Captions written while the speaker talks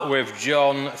With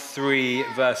John 3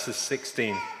 verses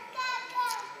 16.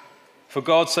 For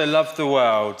God so loved the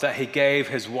world that he gave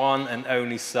his one and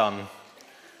only Son,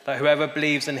 that whoever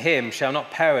believes in him shall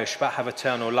not perish but have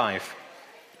eternal life.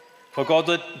 For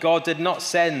God did not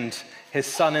send his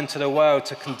Son into the world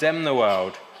to condemn the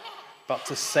world, but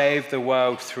to save the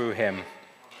world through him.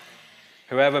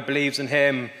 Whoever believes in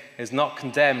him is not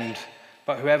condemned,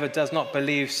 but whoever does not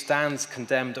believe stands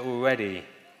condemned already,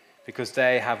 because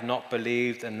they have not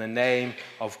believed in the name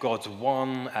of God's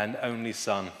one and only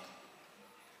Son.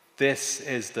 This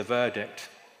is the verdict.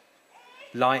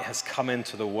 Light has come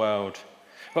into the world,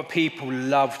 but people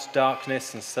loved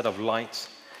darkness instead of light,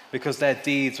 because their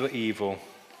deeds were evil.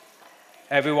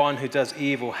 Everyone who does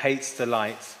evil hates the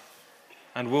light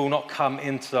and will not come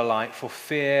into the light for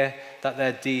fear that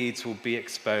their deeds will be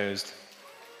exposed.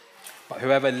 But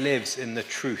whoever lives in the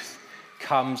truth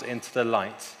comes into the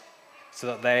light, so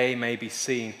that they may be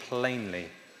seen plainly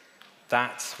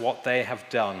that what they have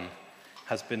done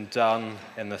has been done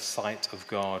in the sight of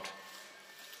God.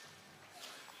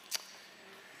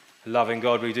 Loving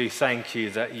God, we do thank you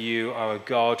that you are a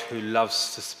God who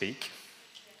loves to speak.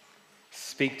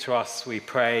 Speak to us, we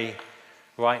pray,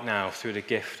 right now through the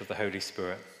gift of the Holy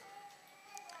Spirit.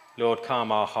 Lord,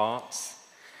 calm our hearts,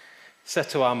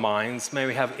 settle our minds. May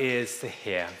we have ears to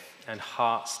hear and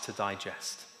hearts to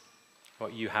digest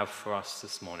what you have for us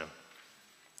this morning.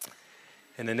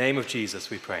 In the name of Jesus,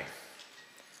 we pray.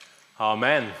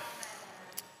 Amen.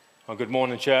 Well, good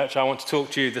morning, church. I want to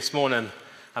talk to you this morning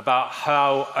about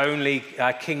how only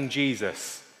King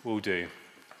Jesus will do.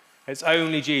 It's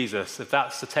only Jesus, if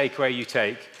that's the takeaway you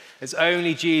take. It's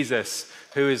only Jesus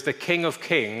who is the King of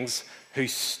Kings, who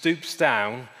stoops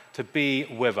down to be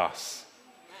with us.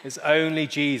 It's only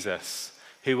Jesus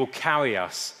who will carry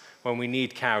us when we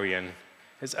need carrying.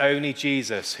 It's only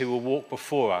Jesus who will walk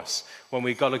before us when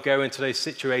we've got to go into those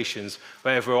situations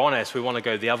where, if we're honest, we want to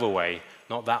go the other way,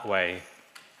 not that way.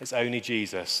 It's only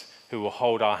Jesus who will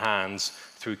hold our hands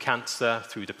through cancer,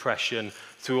 through depression,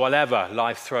 through whatever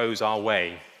life throws our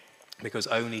way, because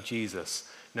only Jesus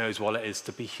knows what it is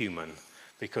to be human,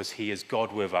 because he is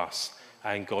God with us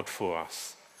and God for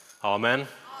us. Amen? Amen.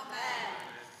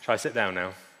 Shall I sit down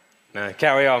now? No,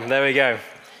 carry on. There we go.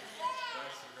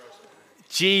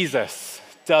 Jesus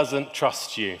doesn't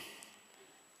trust you.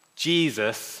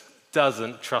 Jesus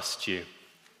doesn't trust you.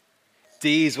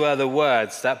 These were the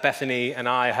words that Bethany and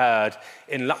I heard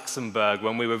in Luxembourg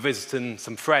when we were visiting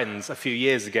some friends a few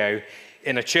years ago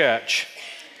in a church.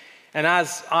 And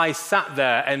as I sat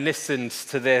there and listened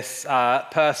to this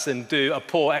person do a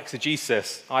poor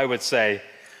exegesis, I would say,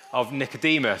 of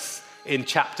Nicodemus in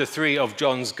chapter 3 of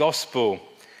John's Gospel,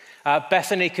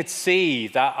 Bethany could see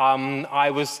that I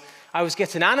was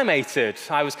getting animated.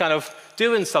 I was kind of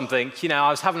doing something. You know, I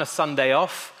was having a Sunday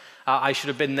off. I should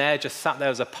have been there, just sat there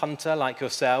as a punter like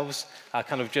yourselves,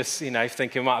 kind of just,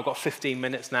 thinking, well, I've got 15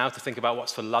 minutes now to think about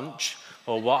what's for lunch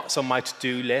or what's on my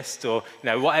to-do list or,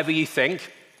 whatever you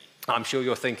think. I'm sure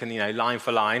you're thinking, line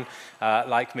for line,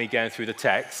 like me going through the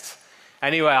text.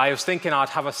 Anyway, I was thinking I'd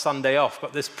have a Sunday off,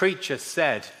 but this preacher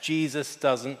said, Jesus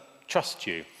doesn't trust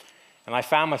you. And I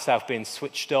found myself being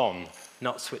switched on,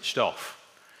 not switched off.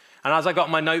 And as I got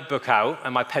my notebook out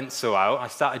and my pencil out, I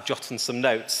started jotting some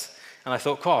notes. And I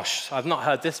thought, gosh, I've not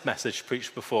heard this message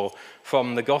preached before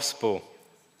from the gospel.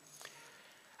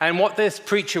 And what this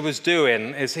preacher was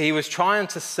doing is he was trying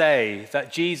to say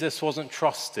that Jesus wasn't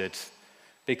trusted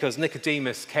because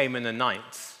Nicodemus came in the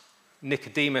night.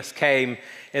 Nicodemus came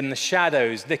in the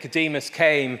shadows. Nicodemus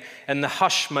came in the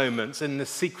hush moments, in the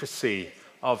secrecy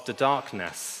of the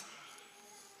darkness.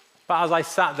 But as I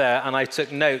sat there and I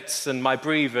took notes and my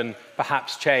breathing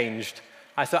perhaps changed,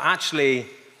 I thought, actually,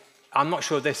 I'm not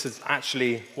sure this is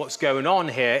actually what's going on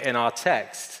here in our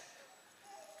text.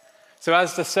 So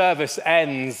as the service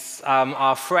ends,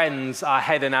 our friends are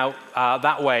heading out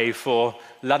that way for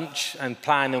lunch and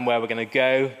planning where we're going to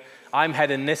go. I'm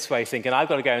heading this way thinking, I've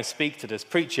got to go and speak to this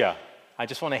preacher. I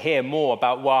just want to hear more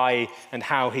about why and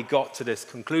how he got to this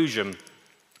conclusion.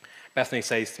 Bethany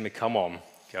says to me, come on,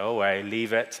 go away,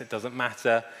 leave it, it doesn't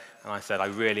matter. And I said, I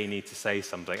really need to say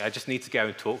something. I just need to go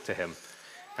and talk to him.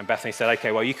 And Bethany said,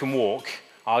 okay, well, you can walk.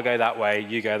 I'll go that way,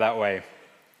 you go that way.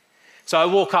 So I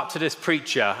walk up to this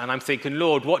preacher and I'm thinking,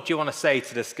 Lord, what do you want to say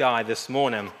to this guy this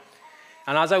morning?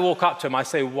 And as I walk up to him, I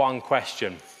say one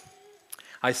question.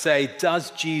 I say, does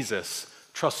Jesus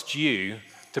trust you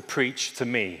to preach to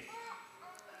me?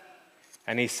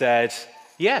 And he said,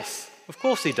 yes, of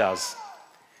course he does.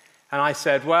 And I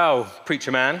said, well,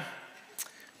 preacher man,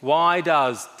 why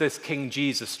does this King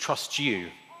Jesus trust you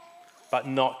but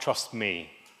not trust me?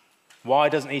 Why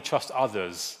doesn't he trust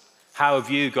others How have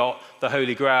you got the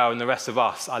Holy Grail and the rest of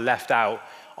us are left out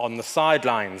on the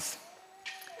sidelines?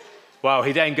 Well,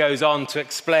 he then goes on to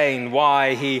explain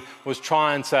why he was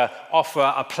trying to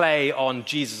offer a play on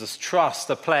Jesus' trust,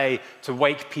 a play to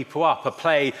wake people up, a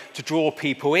play to draw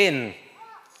people in.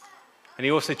 And he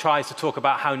also tries to talk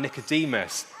about how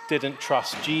Nicodemus didn't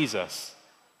trust Jesus.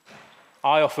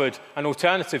 I offered an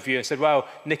alternative view and said, well,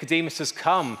 Nicodemus has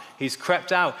come, he's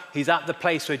crept out, he's at the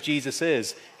place where Jesus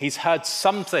is. He's heard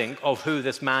something of who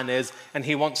this man is, and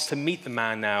he wants to meet the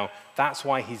man now. That's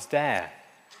why he's there.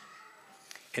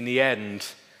 In the end,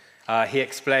 he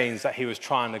explains that he was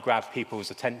trying to grab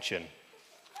people's attention.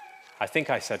 I think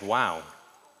I said, wow.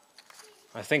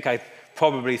 I think I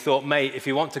probably thought, mate, if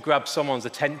you want to grab someone's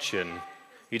attention,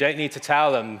 you don't need to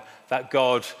tell them that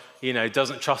God,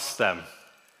 doesn't trust them.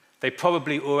 They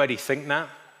probably already think that.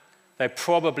 They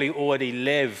probably already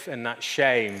live in that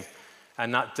shame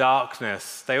and that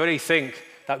darkness. They already think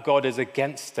that God is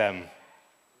against them.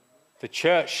 The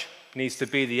church needs to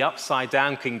be the upside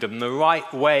down kingdom, the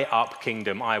right way up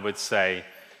kingdom, I would say,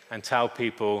 and tell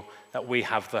people that we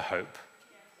have the hope.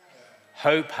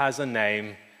 Hope has a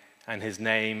name, and his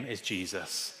name is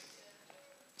Jesus.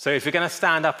 So if you're going to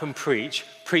stand up and preach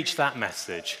that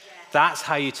message. That's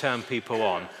how you turn people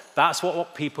on. That's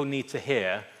what people need to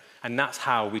hear, and that's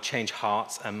how we change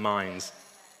hearts and minds.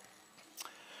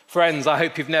 Friends, I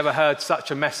hope you've never heard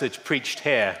such a message preached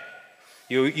here.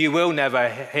 You will never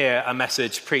hear a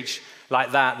message preached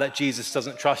like that Jesus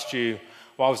doesn't trust you,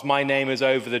 whilst my name is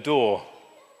over the door.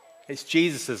 It's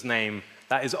Jesus' name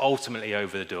that is ultimately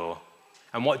over the door.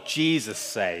 And what Jesus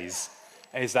says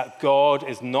is that God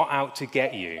is not out to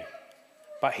get you,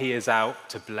 but he is out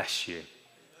to bless you.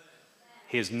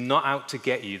 He is not out to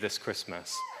get you this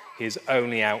Christmas. He is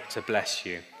only out to bless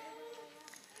you.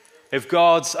 If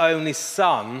God's only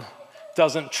Son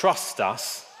doesn't trust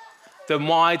us, then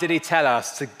why did he tell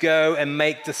us to go and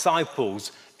make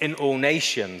disciples in all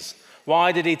nations?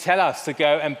 Why did he tell us to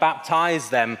go and baptize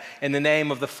them in the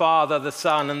name of the Father, the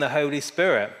Son, and the Holy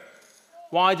Spirit?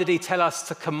 Why did he tell us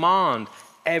to command,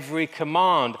 every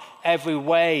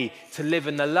way to live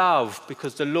in the love?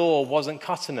 Because the law wasn't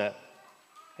cutting it.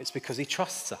 It's because he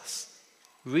trusts us.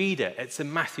 Read it. It's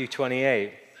in Matthew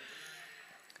 28.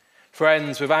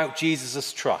 Friends, without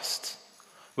Jesus' trust,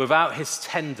 without his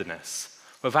tenderness,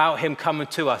 without him coming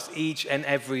to us each and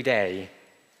every day,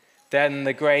 then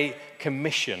the Great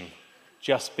Commission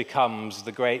just becomes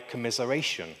the Great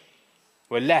Commiseration.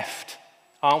 We're left,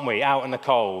 aren't we, out in the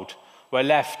cold. We're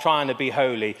left trying to be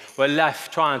holy. We're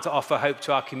left trying to offer hope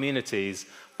to our communities,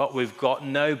 but we've got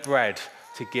no bread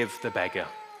to give the beggar.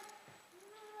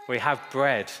 We have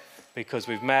bread because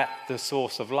we've met the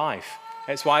source of life.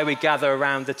 It's why we gather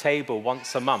around the table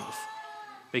once a month,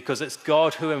 because it's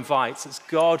God who invites, it's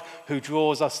God who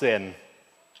draws us in.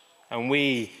 And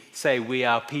we say we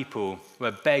are people,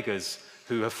 we're beggars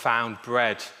who have found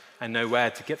bread and know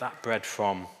where to get that bread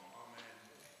from.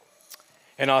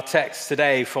 In our text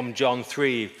today from John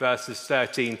 3, verses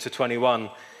 13 to 21,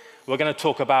 we're going to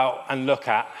talk about and look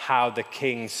at how the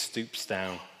king stoops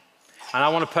down. And I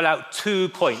want to pull out 2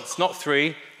 points, not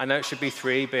 3. I know it should be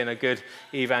 3, being a good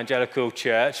evangelical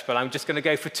church, but I'm just going to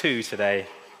go for 2 today.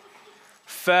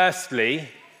 Firstly,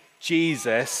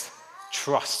 Jesus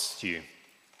trusts you.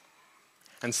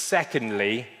 And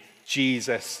secondly,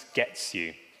 Jesus gets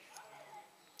you.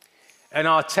 In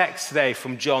our text today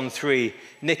from John 3,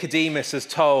 Nicodemus is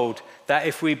told that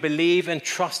if we believe and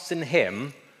trust in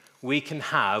him, we can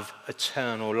have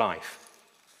eternal life.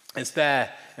 It's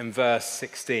there in verse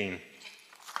 16.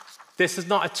 This is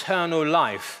not eternal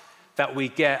life that we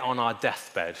get on our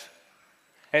deathbed.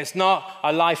 It's not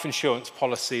a life insurance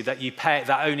policy that you pay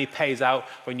that only pays out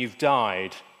when you've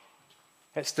died.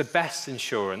 It's the best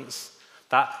insurance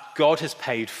that God has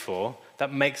paid for,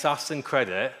 that makes us in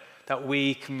credit, that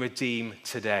we can redeem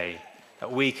today,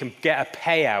 that we can get a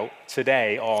payout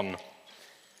today on.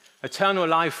 Eternal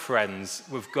life, friends,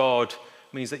 with God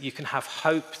means that you can have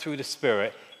hope through the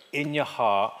Spirit in your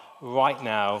heart right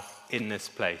now in this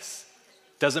place.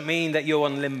 Doesn't mean that you're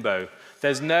on limbo.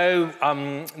 There's no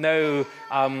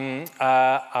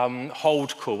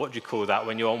hold call. What do you call that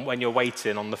when you're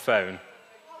waiting on the phone?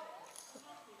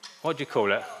 What do you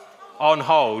call it? On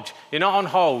hold. You're not on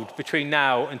hold between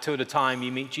now until the time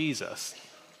you meet Jesus.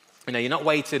 You're not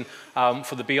waiting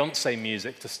for the Beyonce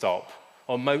music to stop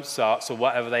or Mozart's or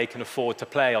whatever they can afford to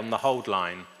play on the hold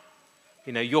line.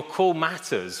 Your call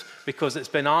matters because it's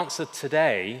been answered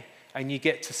today, and you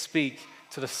get to speak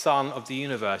to the Son of the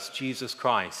universe, Jesus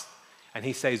Christ. And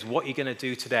he says, what are you going to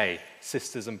do today,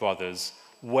 sisters and brothers?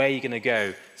 Where are you going to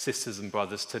go, sisters and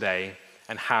brothers, today?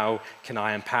 And how can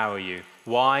I empower you?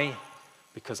 Why?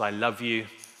 because I love you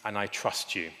and I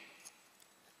trust you.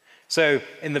 So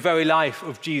in the very life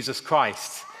of Jesus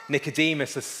Christ,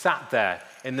 Nicodemus has sat there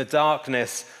in the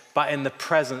darkness, but in the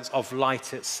presence of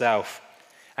light itself.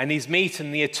 And he's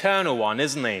meeting the eternal one,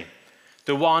 isn't he?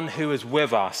 The one who is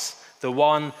with us, the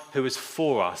one who is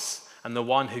for us, and the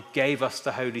one who gave us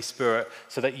the Holy Spirit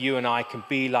so that you and I can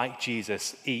be like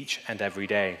Jesus each and every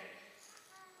day.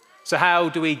 So how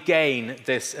do we gain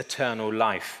this eternal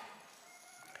life?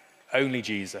 Only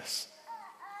Jesus.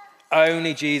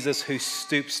 Only Jesus who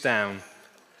stoops down.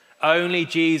 Only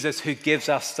Jesus who gives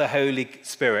us the Holy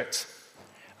Spirit.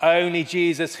 Only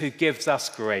Jesus who gives us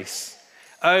grace.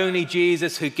 Only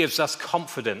Jesus who gives us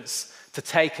confidence to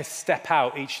take a step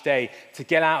out each day, to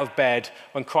get out of bed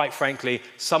when, quite frankly,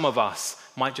 some of us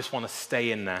might just want to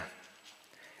stay in there.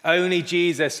 Only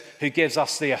Jesus who gives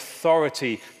us the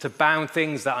authority to bound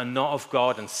things that are not of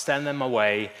God and send them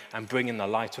away and bring in the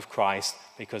light of Christ,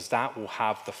 because that will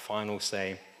have the final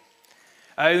say.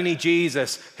 Only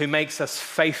Jesus who makes us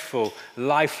faithful,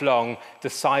 lifelong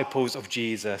disciples of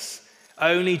Jesus.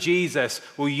 Only Jesus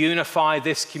will unify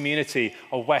this community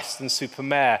of Weston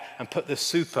Supermare and put the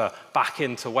super back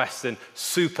into Weston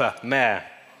Supermare.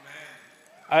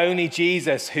 Only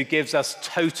Jesus who gives us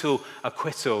total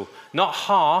acquittal, not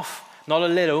half, not a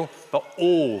little, but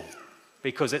all,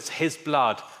 because it's his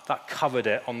blood that covered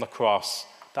it on the cross,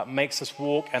 that makes us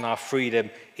walk in our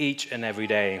freedom each and every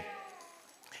day.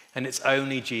 And it's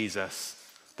only Jesus,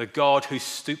 the God who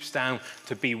stoops down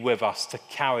to be with us, to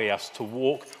carry us, to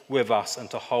walk with us, and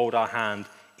to hold our hand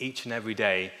each and every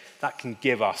day, that can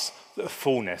give us the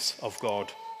fullness of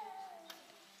God.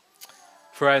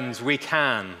 Friends, we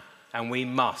can and we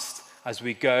must, as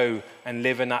we go and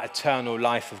live in that eternal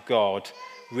life of God,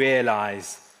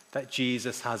 realize that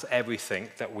Jesus has everything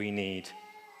that we need.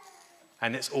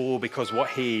 And it's all because what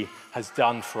he has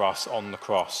done for us on the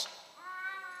cross.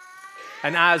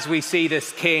 And as we see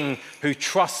this King who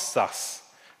trusts us,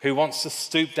 who wants to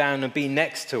stoop down and be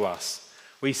next to us,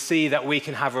 we see that we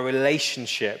can have a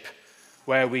relationship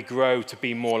where we grow to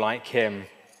be more like him.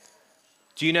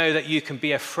 Do you know that you can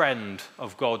be a friend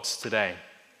of God's today?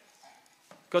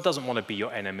 God doesn't want to be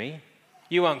your enemy.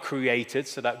 You weren't created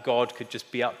so that God could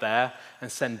just be up there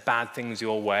and send bad things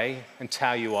your way and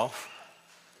tell you off.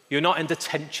 You're not in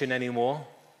detention anymore,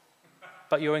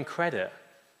 but you're in credit.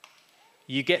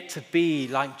 You get to be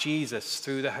like Jesus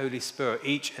through the Holy Spirit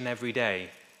each and every day.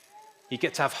 You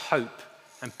get to have hope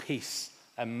and peace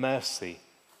and mercy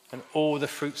and all the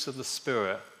fruits of the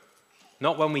Spirit,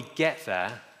 not when we get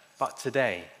there, but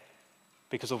today,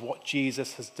 because of what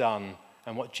Jesus has done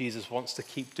and what Jesus wants to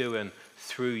keep doing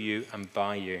through you and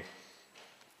by you.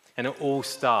 And it all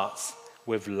starts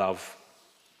with love.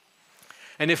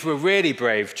 And if we're really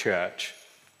brave, church,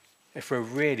 if we're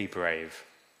really brave,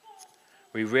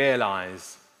 we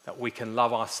realize that we can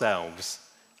love ourselves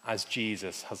as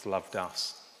Jesus has loved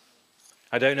us.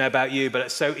 I don't know about you, but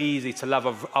it's so easy to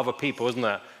love other people, isn't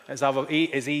it?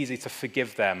 It's easy to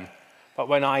forgive them. But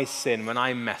when I sin, when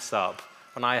I mess up,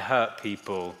 when I hurt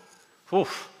people,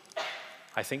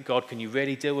 I think, God, can you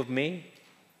really deal with me?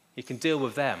 He can deal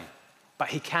with them, but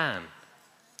he can.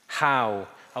 How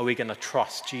are we going to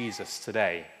trust Jesus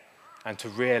today and to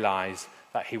realize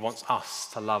that he wants us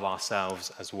to love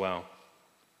ourselves as well?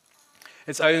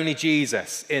 It's only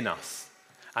Jesus in us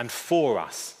and for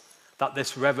us that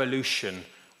this revolution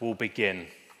will begin.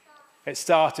 It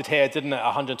started here, didn't it,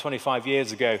 125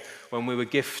 years ago when we were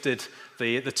gifted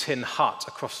the tin hut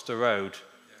across the road.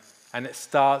 And it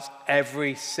starts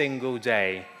every single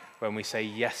day when we say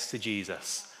yes to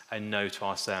Jesus and no to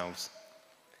ourselves.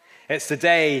 It's the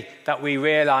day that we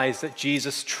realize that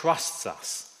Jesus trusts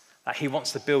us, that he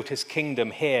wants to build his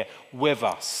kingdom here with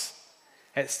us.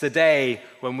 It's the day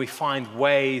when we find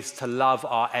ways to love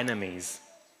our enemies.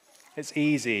 It's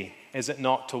easy, is it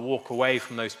not, to walk away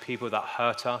from those people that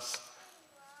hurt us,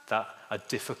 that are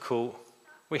difficult.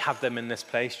 We have them in this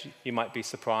place, you might be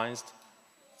surprised.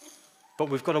 But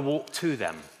we've got to walk to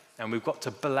them and we've got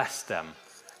to bless them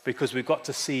because we've got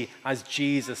to see as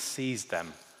Jesus sees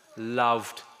them,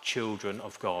 loved children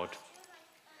of God.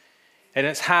 And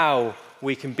it's how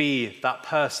we can be that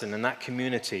person in that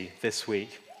community this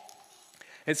week.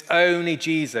 It's only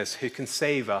Jesus who can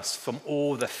save us from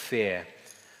all the fear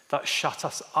that shut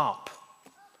us up,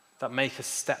 that make us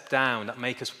step down, that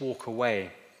make us walk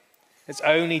away. It's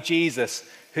only Jesus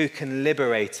who can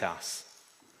liberate us,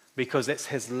 because it's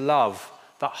his love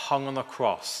that hung on the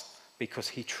cross because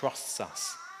he trusts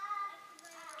us.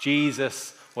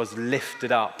 Jesus was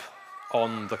lifted up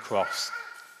on the cross.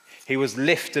 He was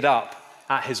lifted up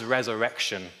at his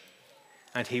resurrection,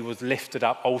 and he was lifted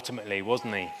up ultimately,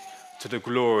 wasn't he, to the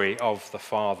glory of the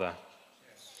Father.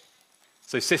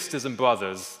 So sisters and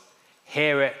brothers,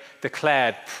 hear it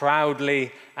declared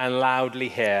proudly and loudly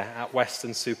here at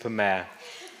Weston-super-Mare.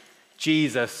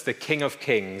 Jesus, the King of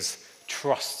Kings,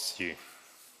 trusts you.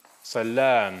 So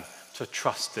learn to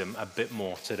trust him a bit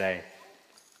more today.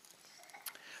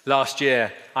 Last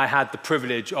year, I had the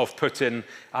privilege of putting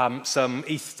some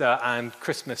Easter and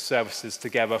Christmas services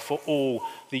together for all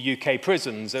the UK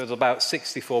prisons. There was about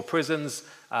 64 prisons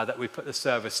that we put the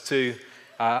service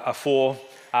for,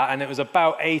 and it was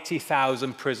about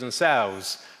 80,000 prison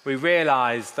cells. We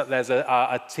realized that there's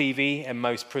a TV in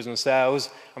most prison cells,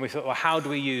 and we thought, well, how do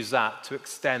we use that to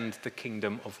extend the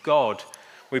kingdom of God?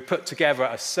 We put together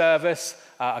a service,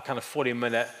 a kind of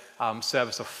 40-minute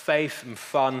service of faith and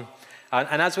fun.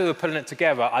 And as we were putting it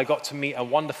together, I got to meet a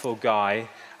wonderful guy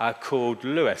called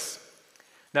Lewis.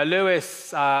 Now,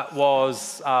 Lewis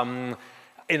was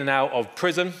in and out of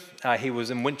prison. He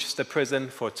was in Winchester prison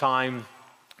for a time,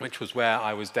 which was where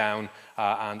I was down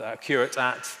and a curate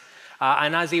at.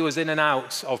 And as he was in and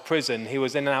out of prison, he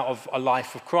was in and out of a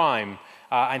life of crime.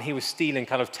 And he was stealing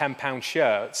kind of £10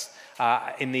 shirts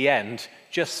in the end,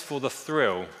 just for the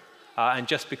thrill, and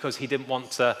just because he didn't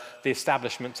want the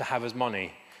establishment to have his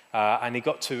money. And he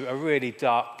got to a really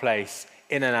dark place,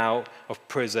 in and out of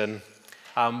prison.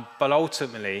 But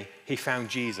ultimately, he found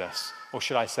Jesus, or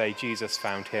should I say, Jesus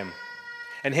found him.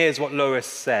 And here's what Lewis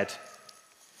said.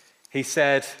 He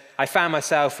said, I found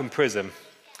myself in prison.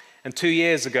 And 2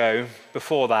 years ago,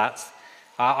 before that,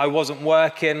 I wasn't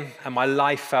working and my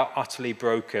life felt utterly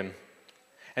broken.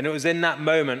 And it was in that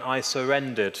moment I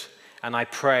surrendered and I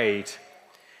prayed.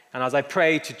 And as I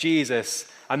prayed to Jesus,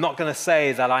 I'm not going to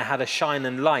say that I had a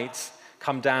shining light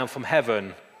come down from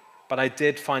heaven, but I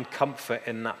did find comfort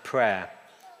in that prayer.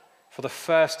 For the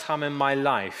first time in my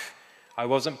life, I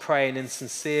wasn't praying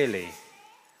insincerely,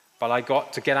 but I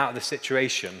got to get out of the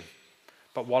situation.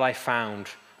 But what I found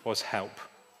was help.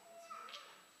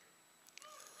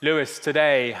 Lewis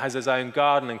today has his own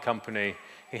gardening company.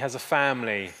 He has a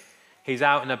family. He's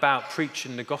out and about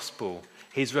preaching the gospel.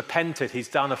 He's repented. He's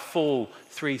done a full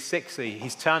 360.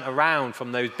 He's turned around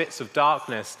from those bits of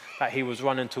darkness that he was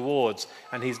running towards,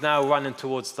 and he's now running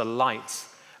towards the light.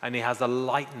 And he has a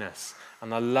lightness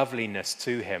and a loveliness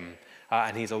to him,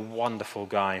 and he's a wonderful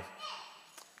guy.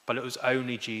 But it was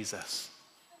only Jesus.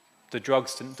 The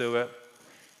drugs didn't do it.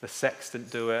 The sex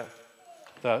didn't do it.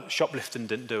 The shoplifting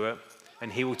didn't do it.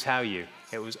 And he will tell you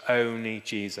it was only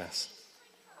Jesus.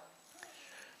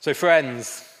 So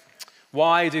friends,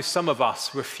 why do some of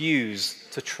us refuse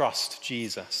to trust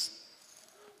Jesus?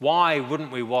 Why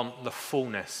wouldn't we want the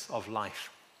fullness of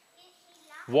life?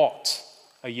 What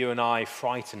are you and I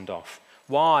frightened of?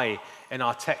 Why, in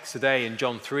our text today in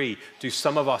John 3, do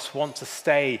some of us want to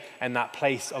stay in that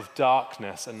place of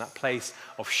darkness and that place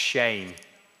of shame?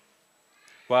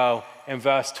 Well, in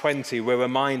verse 20, we're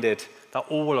reminded that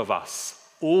all of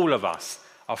us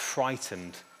are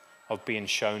frightened of being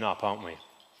shown up, aren't we?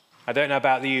 I don't know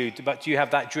about you, but do you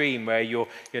have that dream where you're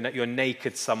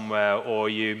naked somewhere, or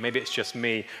maybe it's just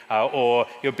me, or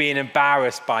you're being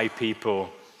embarrassed by people?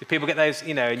 Do people get those,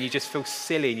 and you just feel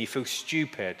silly and you feel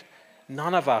stupid?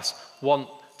 None of us want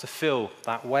to feel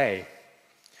that way.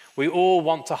 We all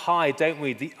want to hide, don't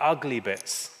we, the ugly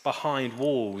bits behind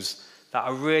walls that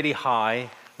are really high.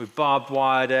 We've barbed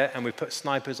wired it and we put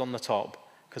snipers on the top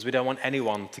because we don't want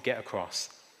anyone to get across.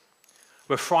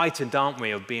 We're frightened, aren't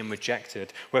we, of being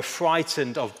rejected. We're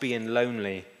frightened of being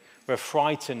lonely. We're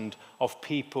frightened of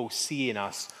people seeing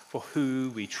us for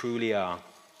who we truly are.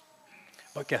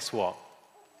 But guess what?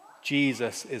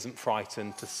 Jesus isn't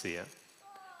frightened to see it,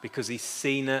 because he's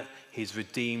seen it, he's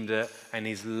redeemed it, and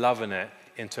he's loving it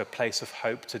into a place of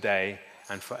hope today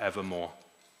and forevermore.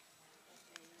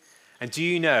 And do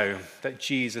you know that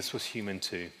Jesus was human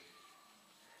too?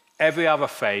 Every other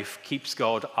faith keeps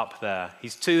God up there.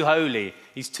 He's too holy.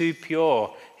 He's too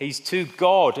pure. He's too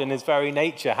God in his very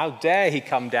nature. How dare he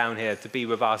come down here to be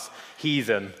with us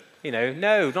heathen?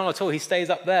 No, not at all. He stays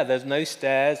up there. There's no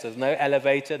stairs. There's no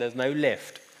elevator. There's no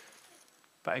lift.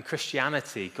 But in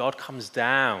Christianity, God comes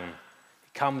down.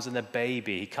 He comes in a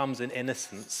baby. He comes in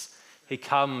innocence. He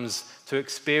comes to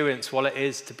experience what it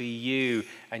is to be you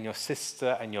and your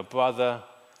sister and your brother.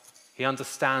 He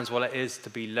understands what it is to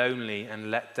be lonely and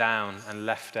let down and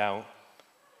left out.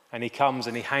 And he comes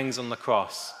and he hangs on the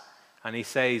cross and he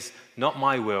says, not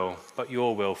my will, but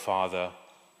your will, Father.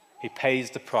 He pays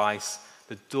the price.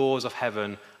 The doors of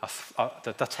heaven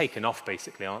they're taken off,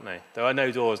 basically, aren't they? There are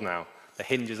no doors now. The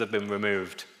hinges have been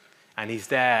removed. And he's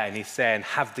there and he's saying,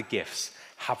 have the gifts,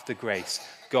 have the grace.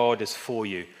 God is for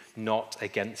you, not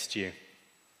against you.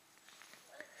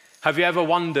 Have you ever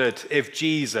wondered if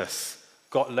Jesus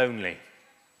got lonely?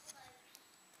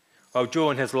 Well,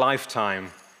 during his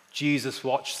lifetime, Jesus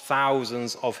watched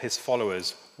thousands of his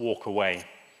followers walk away.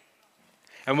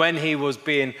 And when he was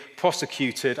being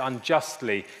prosecuted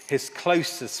unjustly, his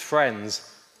closest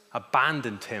friends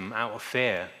abandoned him out of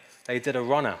fear. They did a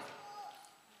runner.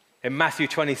 In Matthew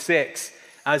 26,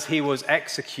 as he was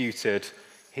executed,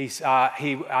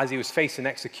 as he was facing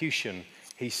execution,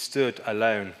 he stood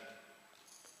alone.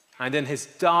 And in his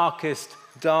darkest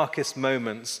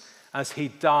moments, as he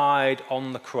died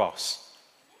on the cross,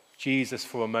 Jesus,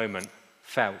 for a moment,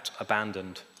 felt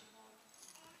abandoned.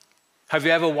 Have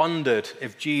you ever wondered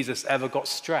if Jesus ever got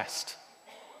stressed?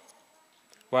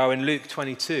 Well, in Luke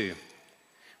 22,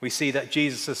 we see that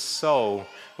Jesus' soul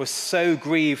was so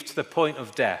grieved to the point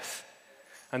of death,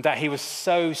 and that he was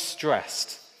so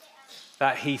stressed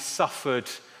that he suffered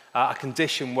a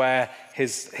condition where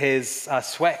his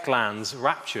sweat glands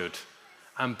ruptured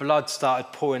and blood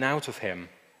started pouring out of him.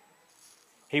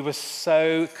 He was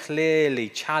so clearly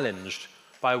challenged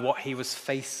by what he was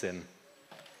facing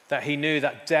that he knew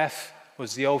that death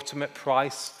was the ultimate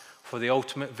price for the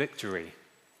ultimate victory.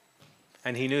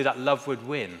 And he knew that love would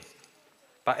win.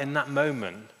 But in that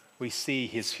moment, we see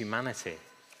his humanity.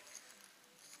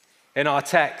 In our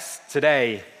text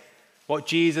today, what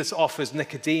Jesus offers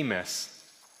Nicodemus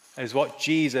is what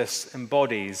Jesus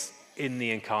embodies in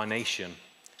the incarnation.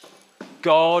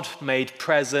 God made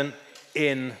present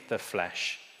in the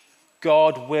flesh.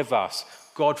 God with us,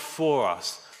 God for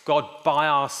us, God by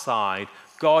our side,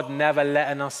 God never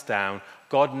letting us down,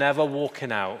 God never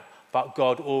walking out, but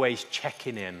God always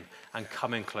checking in and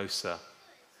coming closer.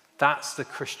 That's the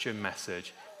Christian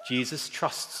message. Jesus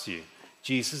trusts you.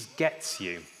 Jesus gets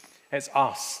you. It's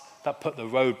us that put the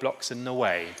roadblocks in the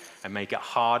way and make it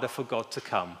harder for God to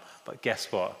come. But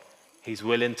guess what? He's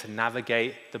willing to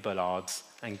navigate the bollards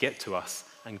and get to us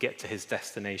and get to his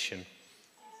destination.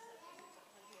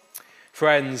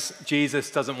 Friends,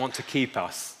 Jesus doesn't want to keep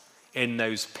us in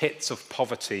those pits of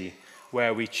poverty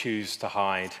where we choose to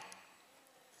hide.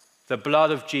 The blood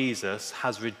of Jesus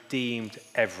has redeemed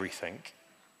everything.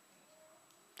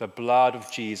 The blood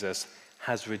of Jesus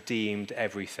has redeemed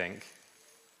everything.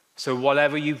 So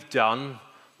whatever you've done,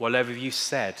 whatever you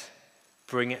said,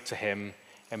 bring it to him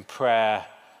in prayer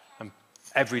and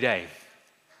every day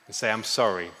and say, I'm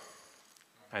sorry.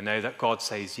 I know that God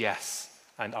says yes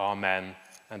and amen,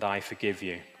 and I forgive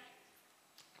you.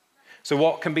 So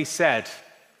what can be said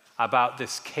about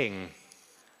this king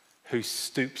who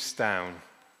stoops down,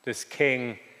 this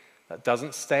king that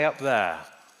doesn't stay up there,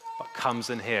 but comes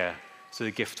in here to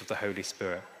the gift of the Holy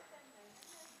Spirit?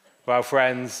 Well,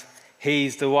 friends,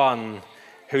 he's the one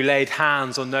who laid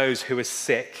hands on those who were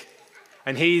sick,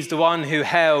 and he's the one who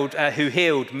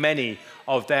healed many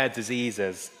of their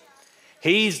diseases.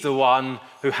 He's the one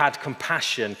who had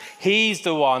compassion. He's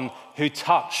the one who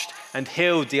touched and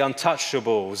healed the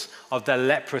untouchables of their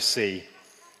leprosy.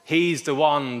 He's the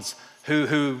ones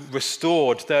who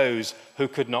restored those who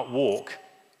could not walk.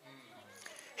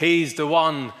 He's the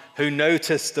one who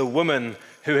noticed the woman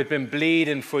who had been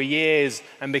bleeding for years,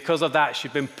 and because of that,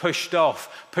 she'd been pushed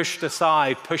off, pushed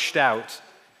aside, pushed out.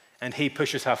 And he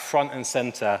pushes her front and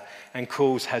center and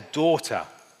calls her daughter.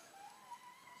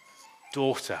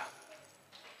 Daughter.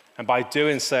 And by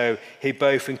doing so, he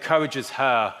both encourages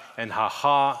her in her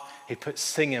heart, he puts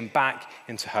singing back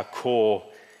into her core,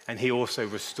 and he also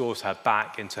restores her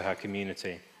back into her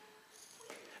community.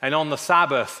 And on the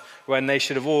Sabbath, when they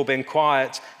should have all been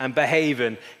quiet and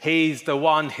behaving, he's the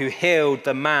one who healed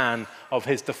the man of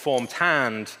his deformed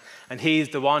hand, and he's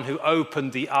the one who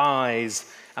opened the eyes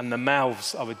and the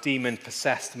mouths of a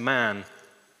demon-possessed man.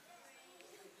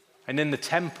 And in the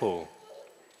temple,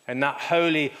 in that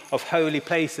holy of holy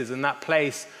places, in that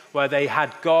place where they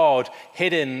had God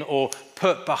hidden or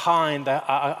put behind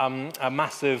a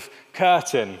massive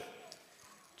curtain,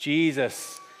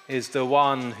 Jesus is the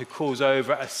one who calls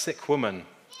over a sick woman,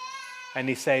 and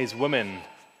he says, "Woman,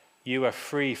 you are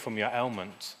free from your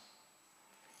ailment."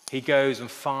 He goes and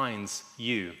finds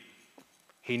you.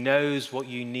 He knows what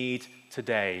you need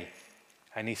today,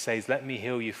 and he says, "Let me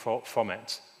heal you from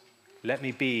it. Let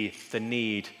me be the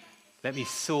need. Let me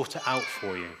sort it out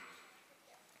for you."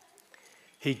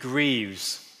 He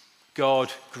grieves.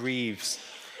 God grieves.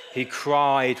 He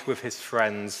cried with his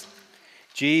friends.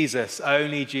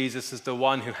 Only Jesus is the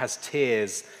one who has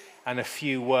tears and a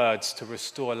few words to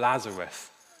restore Lazarus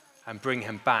and bring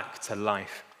him back to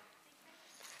life.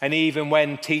 And even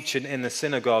when teaching in the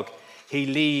synagogue, he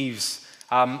leaves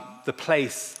the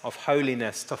place of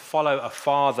holiness to follow a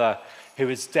father who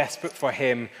is desperate for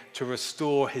him to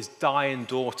restore his dying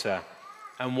daughter.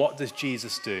 And what does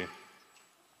Jesus do?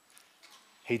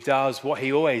 He does what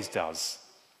he always does.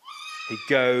 He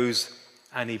goes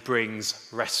and he brings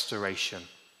restoration.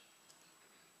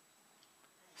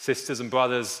 Sisters and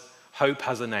brothers, hope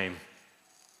has a name.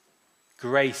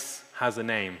 Grace has a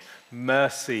name.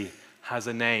 Mercy has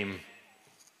a name.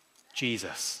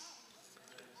 Jesus.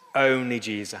 Only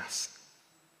Jesus.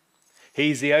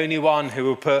 He's the only one who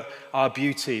will put our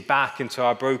beauty back into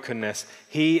our brokenness.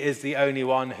 He is the only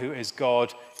one who is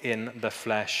God in the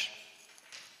flesh.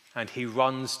 And he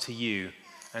runs to you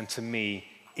and to me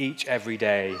every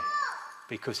day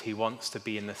because he wants to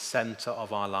be in the center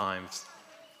of our lives.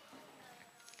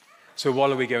 So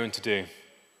what are we going to do?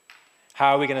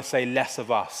 How are we going to say less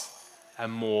of us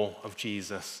and more of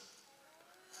Jesus?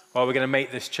 Well, we're going to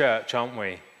make this church, aren't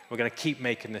we? We're going to keep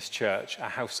making this church a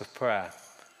house of prayer,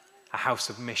 a house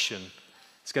of mission.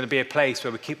 It's going to be a place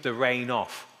where we keep the rain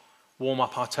off, warm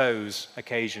up our toes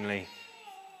occasionally,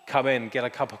 come in, get a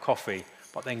cup of coffee,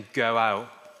 but then go out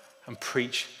and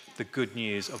preach the good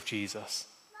news of Jesus.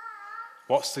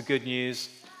 What's the good news?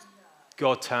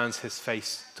 God turns his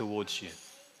face towards you.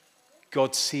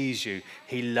 God sees you.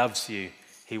 He loves you.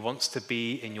 He wants to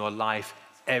be in your life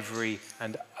every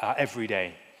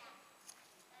day.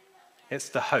 It's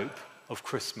the hope of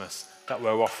Christmas that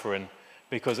we're offering,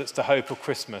 because it's the hope of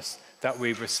Christmas that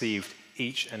we've received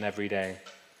each and every day.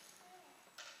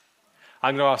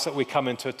 I'm going to ask that we come into a